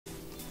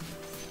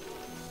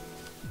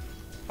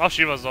I'll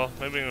Shivas though.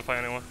 Maybe we can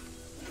fight anyone.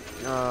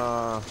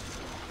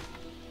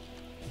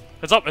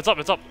 It's up.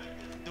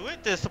 Do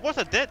it. The supports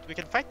are dead. We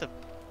can fight them.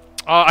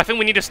 I think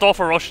we need to stall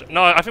for Rosh.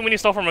 No, I think we need to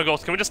stall for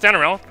Ghost. Can we just stand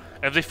around?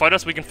 If they fight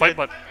us, we can fight,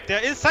 but...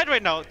 They're inside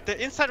right now.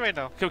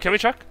 Can we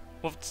check?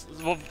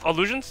 With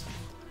illusions?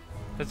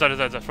 It's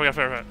dead.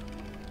 Forget.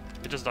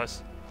 It just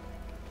dies.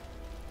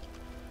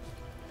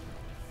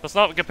 Let's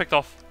not get picked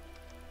off.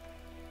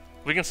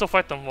 We can still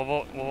fight them.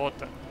 We'll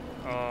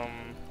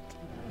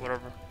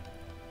whatever.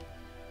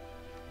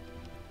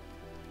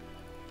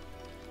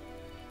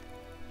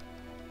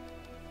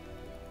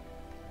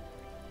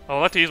 I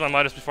would like to use my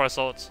Midas before I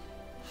sell it.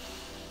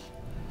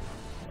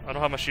 I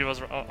don't have my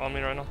Shivas on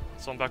me right now.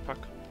 It's on backpack.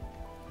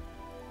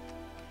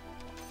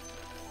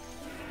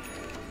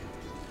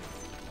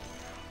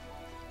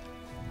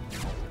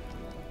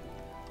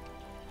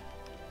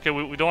 Okay,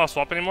 we don't have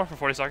swap anymore for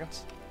 40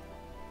 seconds.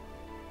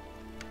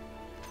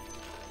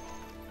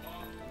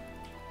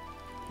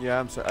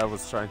 Yeah, I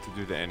was trying to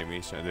do the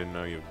animation. I didn't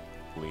know you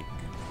blink.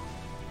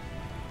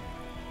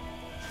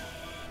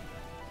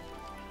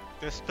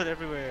 They're split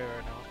everywhere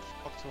right now.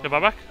 Okay,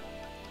 buyback?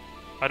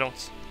 I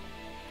don't.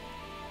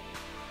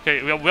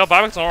 Okay, we have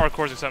buybacks on all our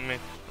cores except me.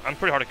 I'm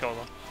pretty hard to kill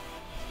though.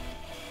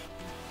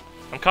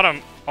 I'm kind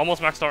of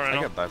almost maxed out right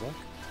now. I got buyback.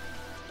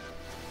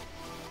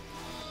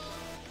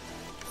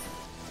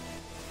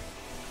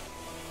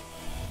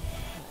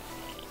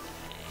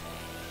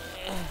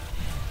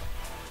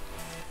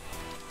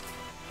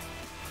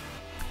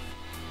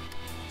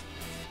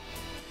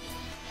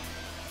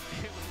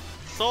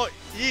 So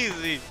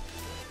easy.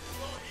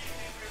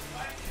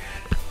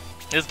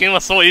 This game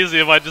was so easy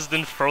if I just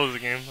didn't froze the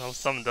game. I was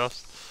some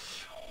dust.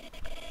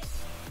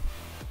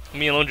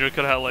 Me and Lundra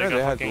could have had like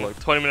a fucking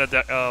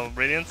 20-minute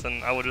radiance,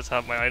 and I would just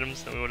have my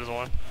items, and we would just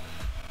won.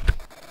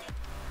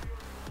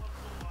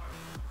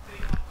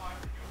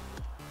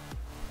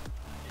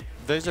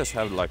 They just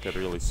have like a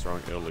really strong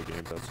early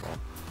game, that's all.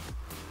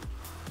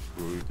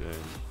 Brood and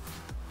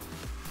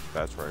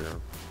Bats right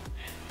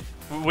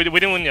now. We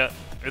didn't win yet.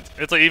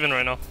 It's like even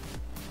right now.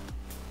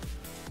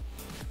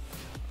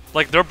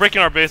 Like they're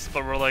breaking our base,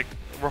 but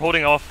we're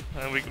holding off,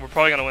 and we're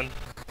probably gonna win.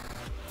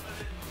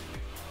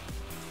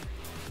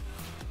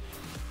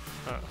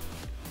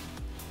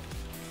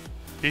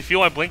 Do you feel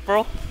my blink,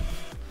 bro?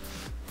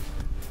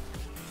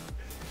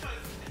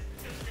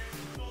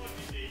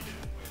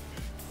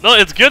 No,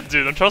 it's good,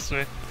 dude. And trust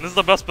me, this is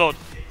the best build.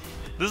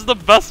 This is the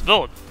best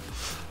build.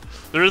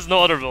 There is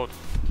no other build.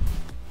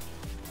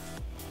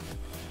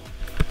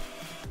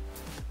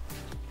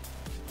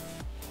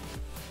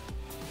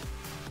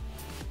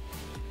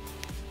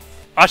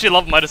 I actually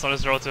love Midas on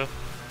his draw too.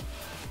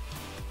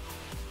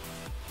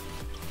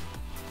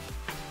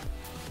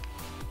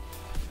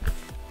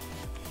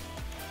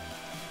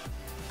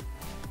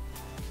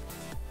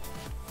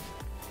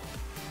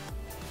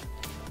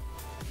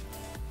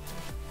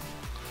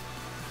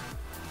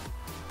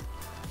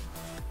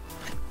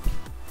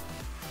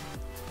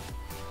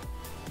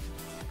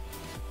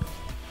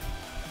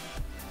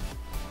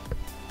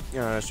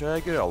 Yeah, should I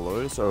get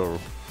Alois or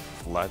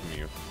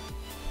Vladimir?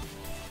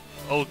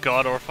 Oh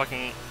god, or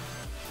fucking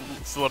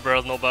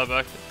Celebra's no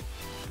buyback.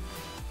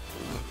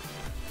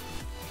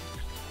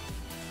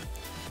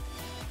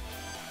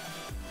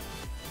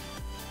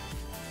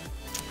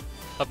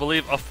 I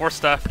believe a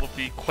 4-staff would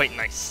be quite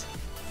nice.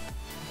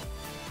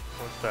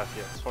 4-staff,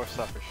 yes.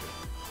 4-staff for sure.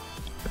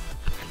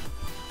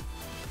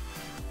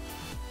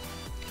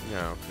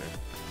 Yeah, okay.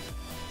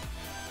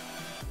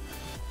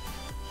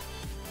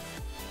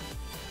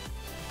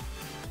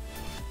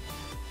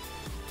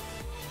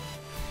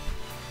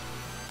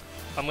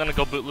 I'm gonna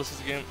go bootless this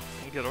game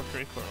and get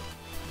Orphan Core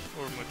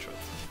or my trust.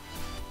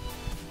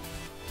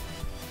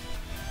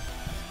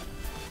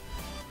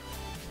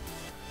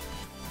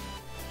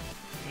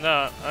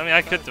 No, I mean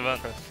I could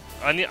defend.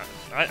 I need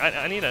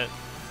it.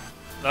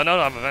 No, I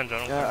have Avenge. I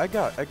don't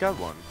care. I got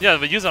one. Yeah,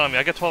 but use it on me.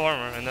 I get 12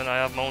 armor, and then I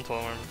have my own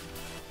 12 armor.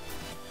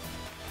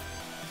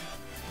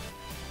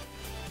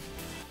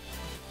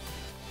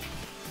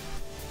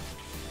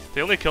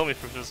 They only kill me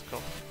for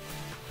physical.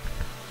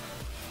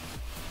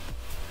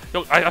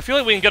 Yo, I feel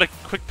like we can get a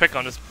quick pick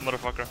on this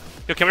motherfucker.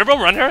 Yo, can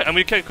everyone run here and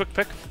we get a quick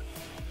pick?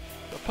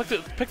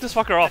 Pick this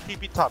fucker off. Bad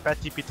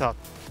TP top.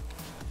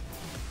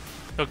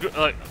 Yo,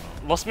 like,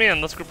 lost me and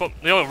let's group up.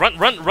 Yo,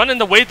 run in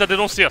the way that they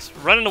don't see us.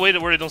 Run in the way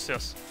where they don't see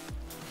us.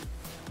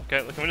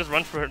 Okay, can we just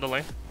run for the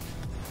lane?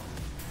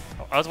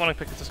 Oh, I just want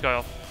to pick this guy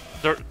off.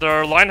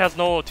 Their line has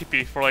no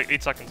TP for like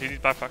 8 seconds. He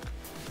needs backpack.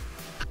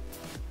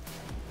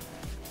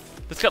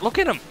 This guy, look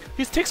at him.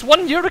 He takes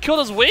 1 year to kill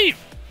this wave.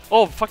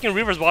 Oh, fucking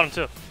Reaver's bottom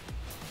too.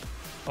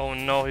 Oh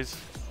no, he's...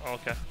 Oh,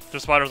 okay.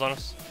 There's spiders on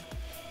us.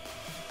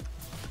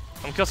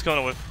 I'm just killing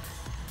a whiff.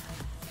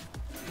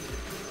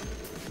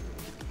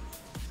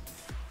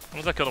 I'm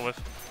gonna kill the whiff.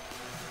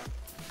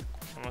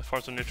 I'm gonna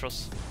force some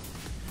neutrals.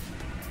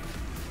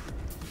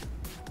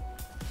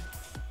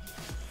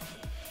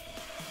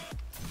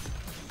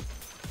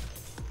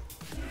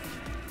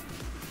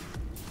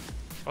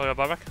 Oh yeah,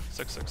 buyback?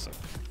 6.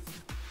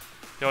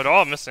 Yo, they're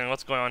all missing.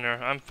 What's going on here?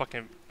 I'm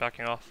fucking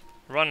backing off.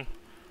 Run.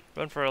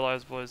 Run for our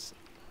lives, boys.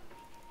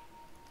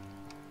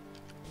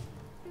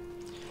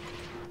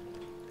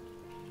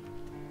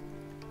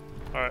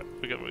 Alright,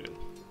 we're good, we're good.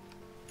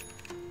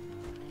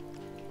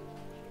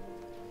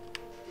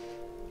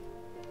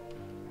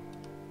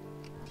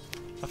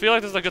 I feel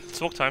like this is a good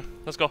smoke time.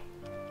 Let's go.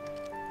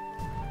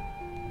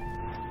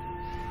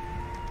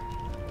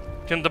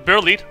 Can the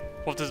bear lead?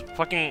 With this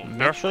fucking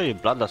bear? Make sure you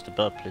bloodlust the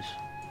bear, please.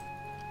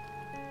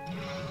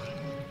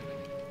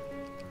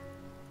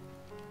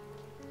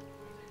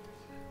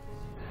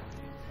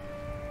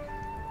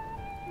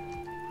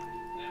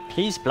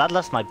 Please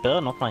bloodlust my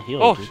bear, not my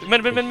hero. Oh, dude.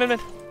 mid.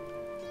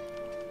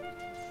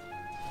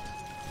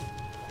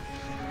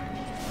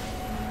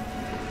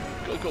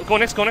 Go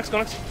next.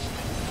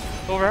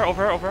 Over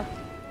here.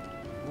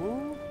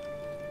 Woo.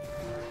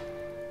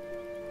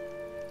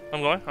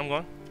 I'm going.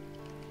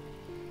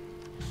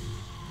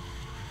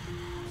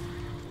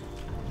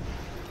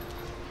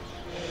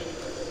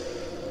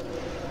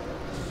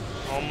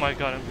 Oh my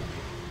god.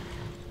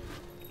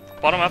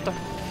 Bottom after.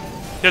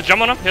 He has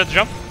jump on him. He has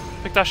jump.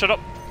 Pick that shit up.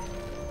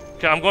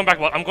 Okay, I'm going back.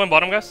 I'm going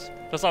bottom, guys.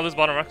 Let's not lose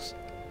bottom, Rex.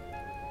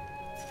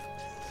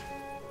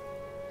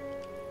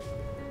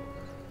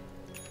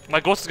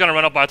 My ghost is gonna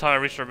run up by the time I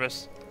reach their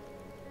base.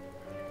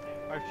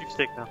 Alright, you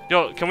stick now.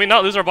 Yo, can we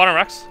not lose our bottom,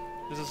 Rex?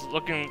 This is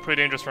looking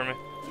pretty dangerous for me.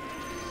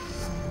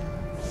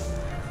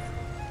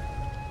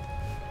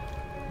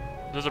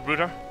 There's a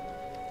brooder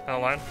and a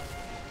lion.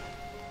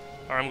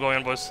 Alright, I'm going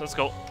in, boys. Let's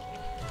go.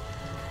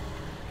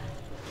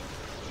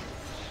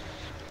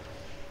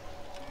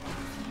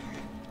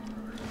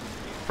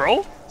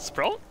 Bro?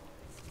 Sprout?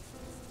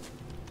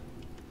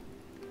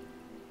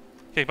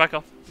 Okay, back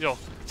off. Yo,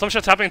 some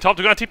shit's happening top.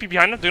 They're gonna TP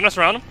behind him. They're gonna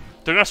surround him.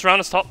 They're gonna surround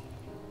his top.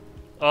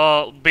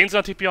 Bane's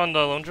gonna TP on the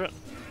lone jet.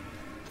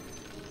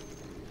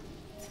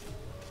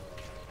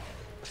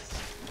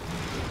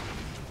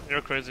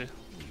 You're crazy.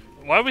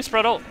 Why are we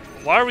spread out?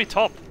 Why are we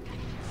top?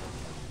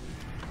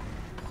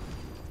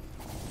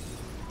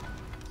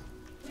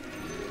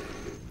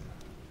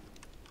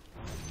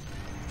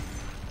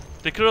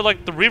 They could've,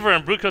 like, the Reaver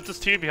and Brute could've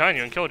just TP behind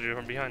you and killed you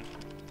from behind.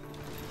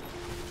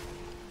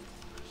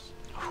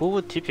 Who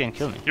would TP and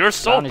kill me? You're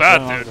so Down is bad,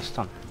 going on dude. the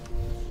stun.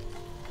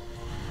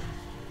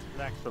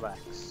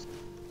 Relax.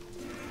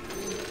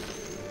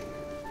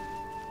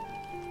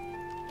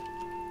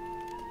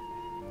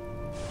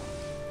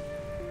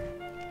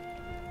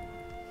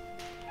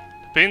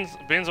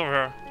 Bane's over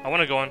here. I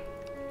wanna go in.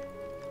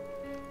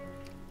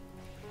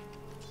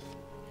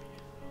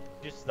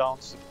 Just down.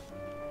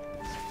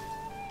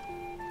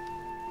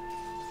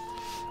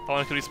 I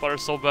wanna kill these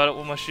spotters so bad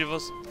with my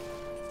Shivas.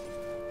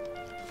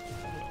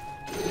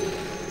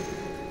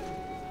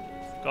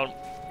 Got him.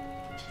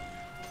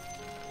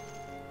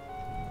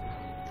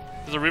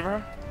 There's a Reaver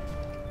here.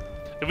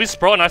 If we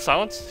sprawl and I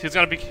silence, he has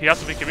to be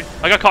KB.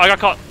 I got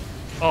caught.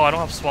 Oh, I don't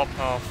have swap.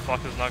 Oh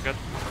fuck, this is not good.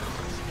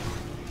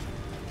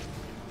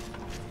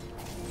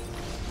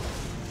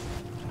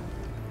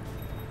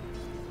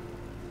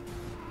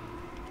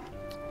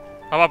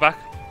 How about back?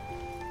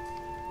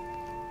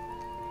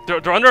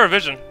 They're under our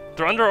vision.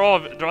 They're under our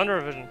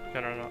vision.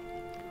 Can or not?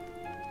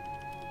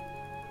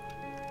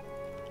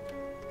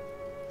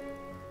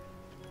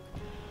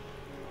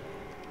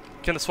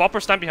 Can the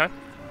swapper stand behind?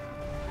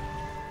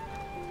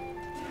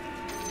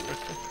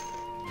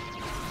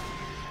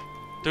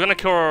 They're gonna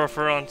kill our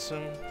Furon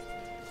soon.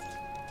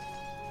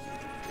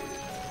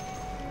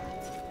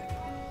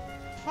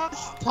 Fuck,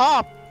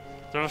 stop!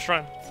 They're a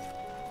shrine.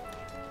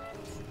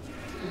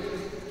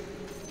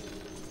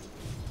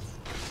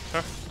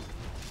 Sure.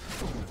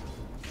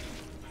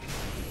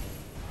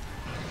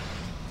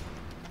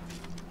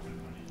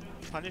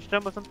 Punish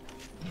them with them.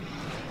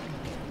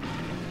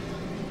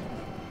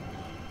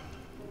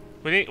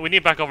 We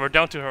need back over.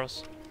 Down 2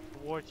 heroes.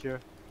 Ward here.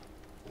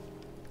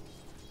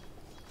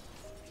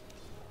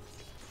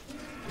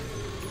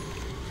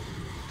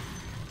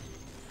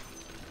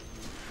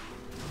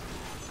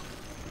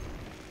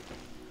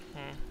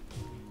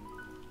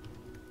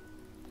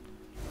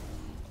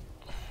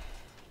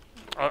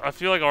 I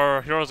feel like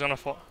our hero's gonna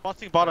fall.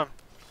 Bouncing bottom.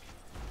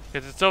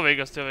 It's still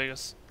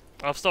Vegas.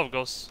 I'll still have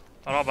ghosts.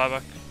 I don't have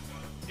buyback.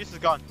 This is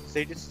gone.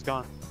 Say this is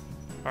gone.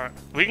 Alright,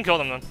 we can kill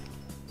them then.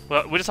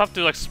 But we just have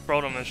to like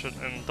sprout them and shit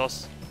and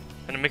dust.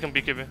 And then make them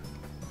BKB.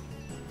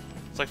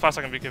 It's like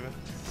 5-second BKB.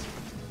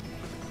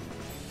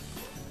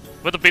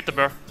 We have to beat the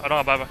bear. I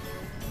don't have buyback.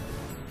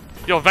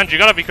 Yo, Venge, you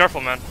gotta be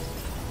careful, man.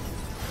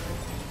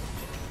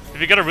 If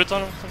you get a root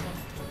on him,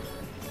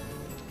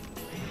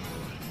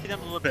 Hit them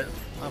a little bit.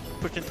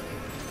 Push into.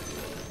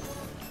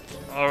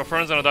 our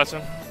friend's gonna die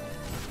soon.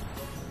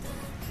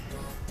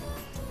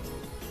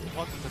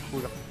 What is the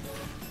cooldown?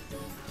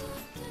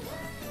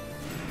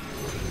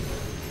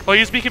 Oh,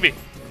 he's BKB.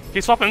 Can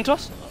you swap him into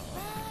us?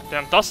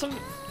 Damn, dust him?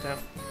 Damn.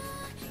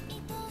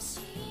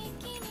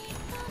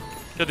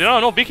 Yo, dude,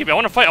 no BKB. I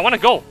wanna fight. I wanna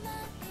go.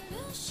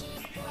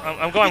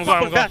 I'm going.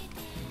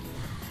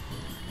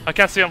 I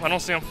can't see him. I don't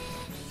see him.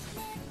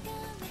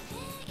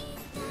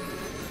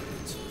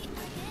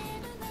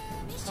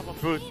 top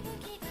of Brood.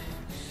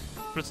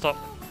 Good stop.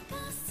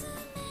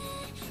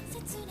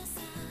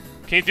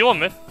 Can you deal with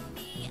mid?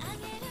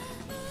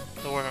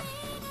 Don't worry.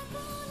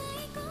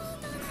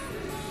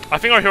 I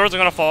think our heroes are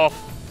gonna fall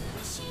off.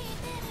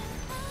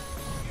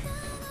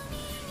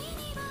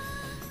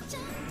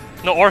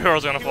 No, our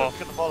heroes are gonna fall off.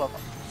 Gonna fall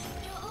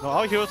off. No,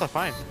 our heroes are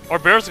fine. Our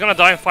bear's gonna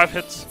die in 5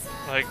 hits.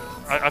 Like,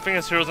 I think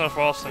his hero's gonna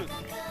fall off soon.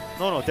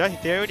 No,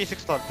 they're already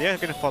 6 star. They're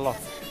gonna fall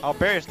off. Our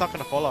bear is not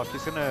gonna fall off.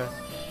 He's gonna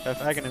have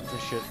agonims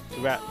and shit.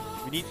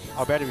 We need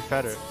our bear to be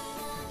fatter.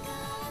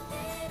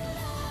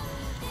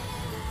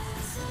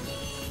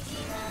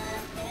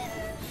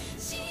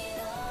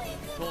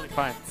 Totally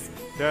fine.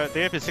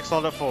 They have been 6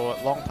 star for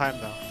a long time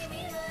now.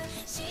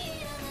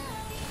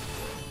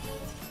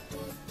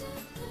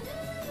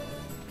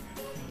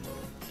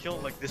 Kill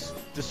like this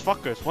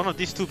fuckers. One of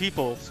these 2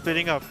 people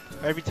splitting up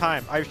every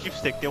time. Irish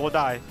Sheepstick, they will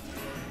die.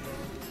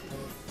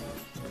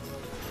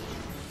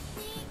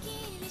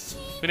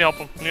 We need help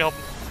him. We need help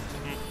him.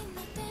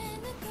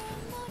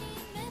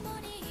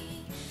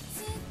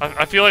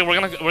 I feel like we're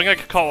gonna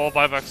get caught all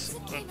buybacks.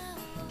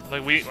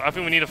 Like I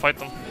think we need to fight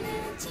them.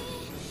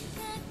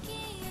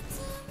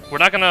 We're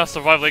not gonna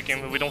survive late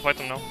game if we don't fight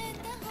them now.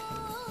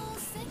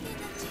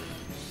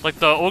 Like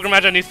the Ogre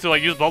Magi needs to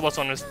like use Bloodlust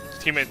on his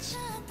teammates.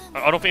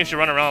 I don't think you should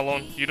run around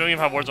alone. You don't even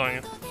have wards on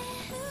you.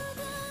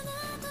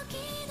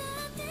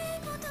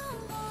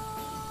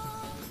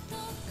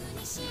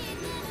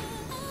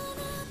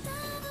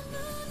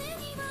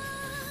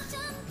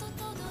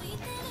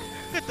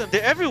 Look at them,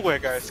 they're everywhere,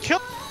 guys. Kill.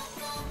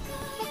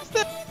 What's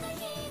that?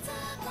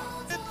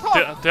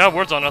 They have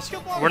wards on us.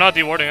 We're not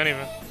dewarding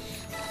anything.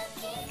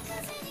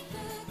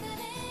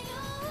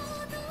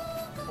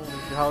 Holy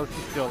shit, how is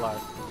he still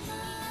alive?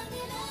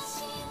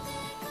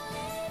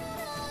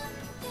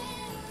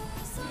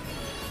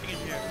 Get in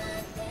here.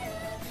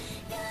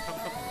 Come.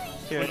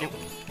 Here, Wait,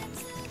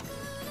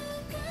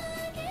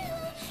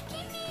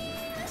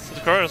 There's a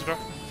car, there's a car.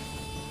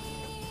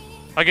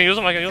 I can use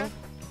him,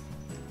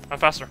 I'm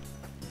faster.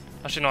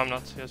 Actually, no, I'm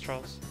not. He has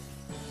Charles.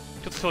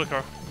 Get the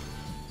car.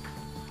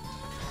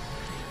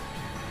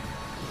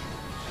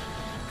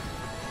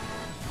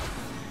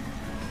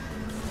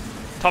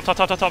 Top.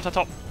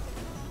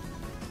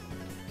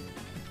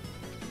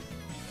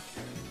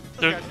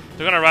 They're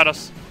gonna rat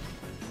us.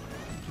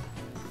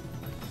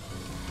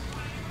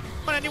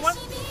 Come on, anyone?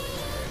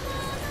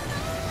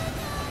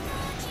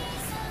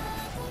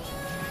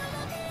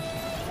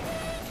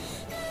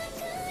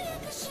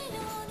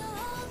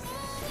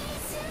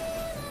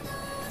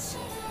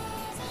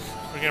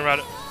 We're gonna rat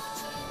it.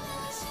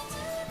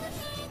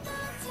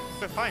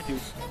 We're fine, dude.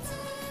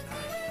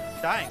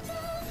 Dying.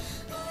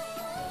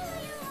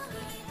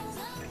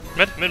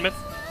 Mid.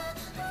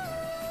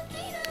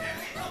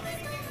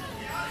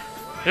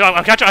 Yeah,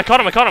 I'm catching. I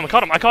caught him.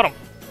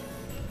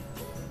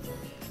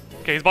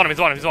 Okay, he's bottom.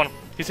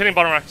 He's hitting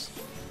bottom racks.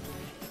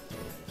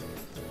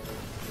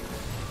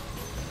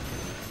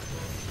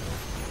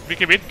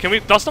 BKB, can we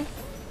dust him?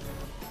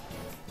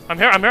 I'm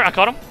here. I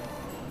caught him.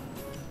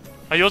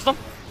 I used him.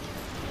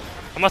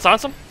 I'm gonna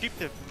silence him. Keep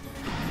them.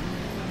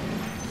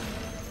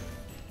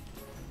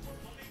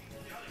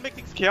 Make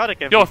things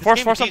chaotic. Yo,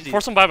 force him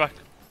buyback.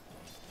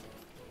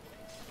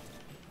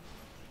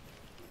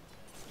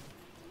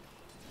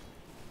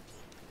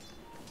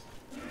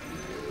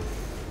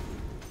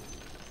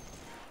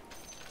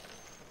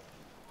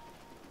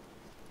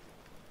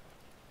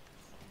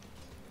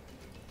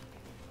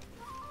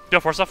 Yo,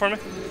 force that for me.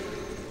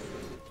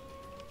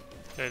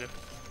 Yeah, you do.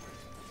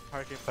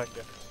 Hurricane back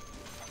there.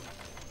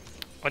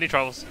 I need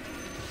travels.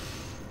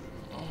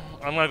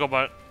 I'm gonna go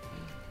buy it.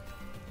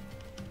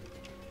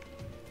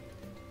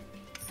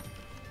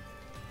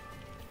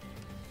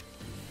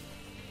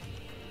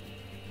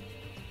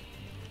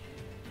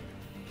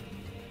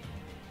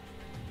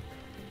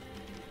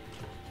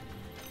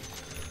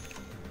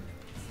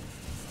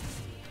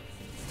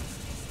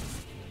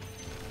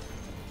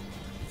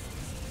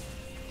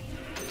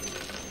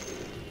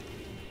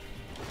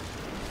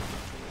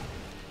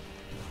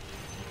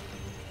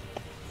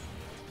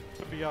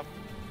 Be up.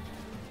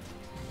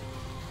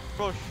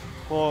 Push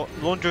for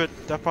lone druid.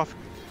 That prof.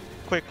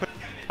 Quick.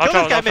 I'll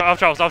Kill this guy, I'll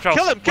Charles.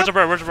 Kill him, Where's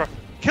the bear?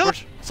 Kill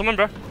him. Summon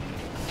bear.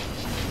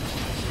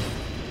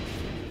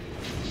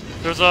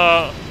 There's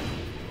a.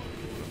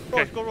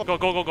 Okay, Go.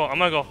 go. I'm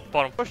gonna go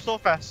bottom. Push so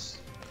fast.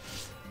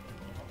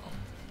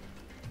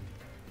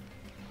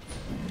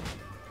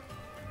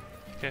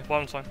 Okay,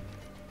 bottom's fine.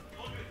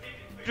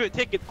 Druid,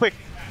 take it quick.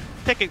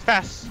 Take it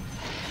fast.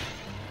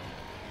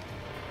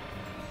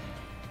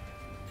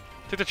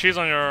 Take the cheese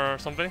on your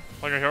something,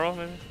 on your hero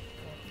maybe.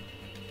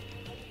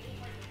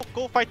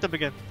 Go fight them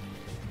again.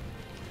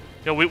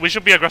 Yo, we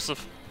should be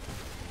aggressive.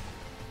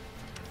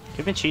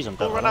 Give me cheese on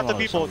that. Don't run after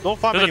people. Don't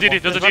farm There's a anymore.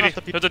 DD. There's a Just run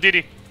after DD. people. There's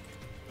a DD.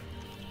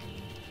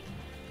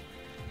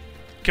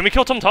 Can we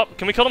kill them top?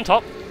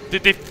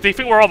 They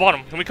think we're all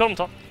bottom. Can we kill them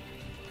top?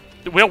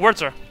 We have words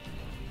there.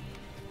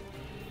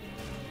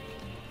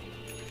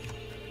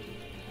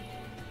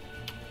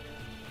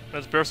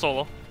 There's bear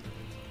solo.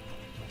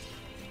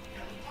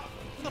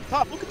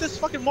 top. Look at this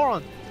fucking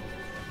moron.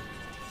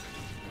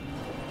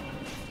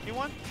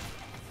 Anyone?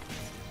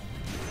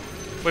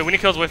 Wait, we need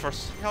kills away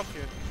first. Help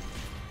here.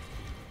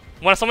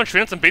 Want someone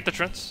treants and bait the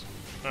treants?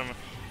 Never mind.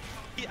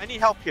 I need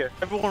help here.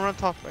 Everyone run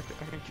top. I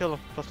can kill him.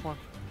 +1.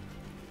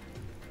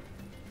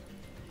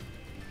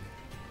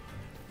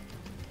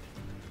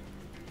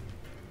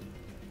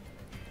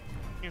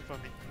 In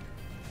from me.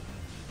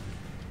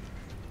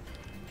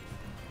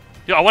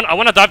 Yo, I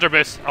want to dive their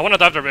base. I want to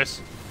dive their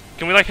base.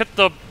 Can we like hit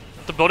the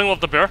building with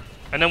the bear,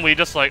 and then we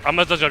just like I'm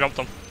gonna just jump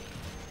them,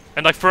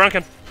 and like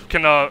Furan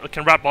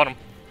can wrap bottom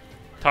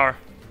tower.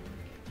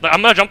 Like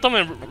I'm gonna jump them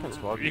and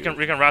you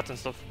can rat and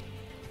stuff.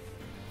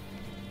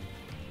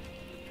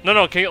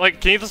 No, can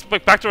you just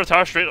like back to the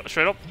tower straight up?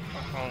 Oh,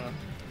 no.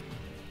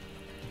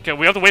 Okay,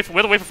 we have to wait for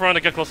Furan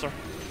to get closer.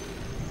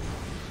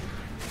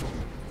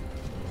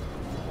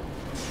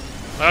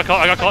 I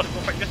got caught. Go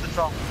fight, get the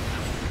draw.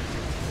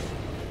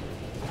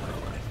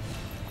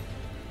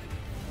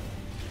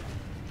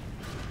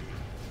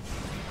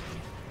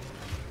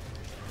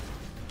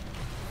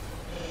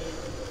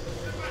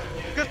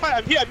 Good fight,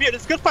 I'm here,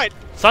 it's a good fight.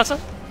 Sansa?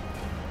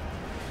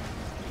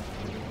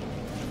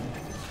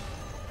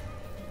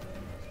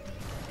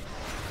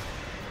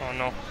 Oh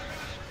no.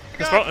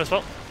 It's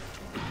felt.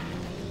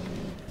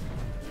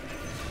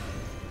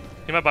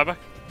 You might buyback.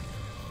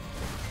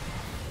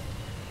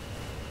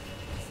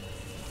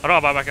 I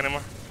don't have buyback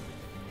anymore.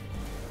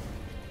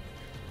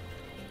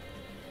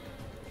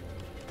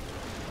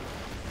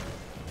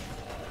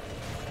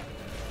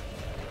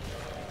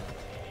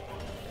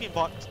 Team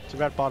bot to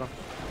red bottom.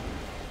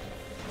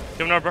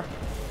 Give him an arbor.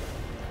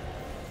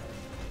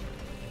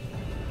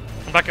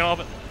 I'm backing all of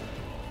it.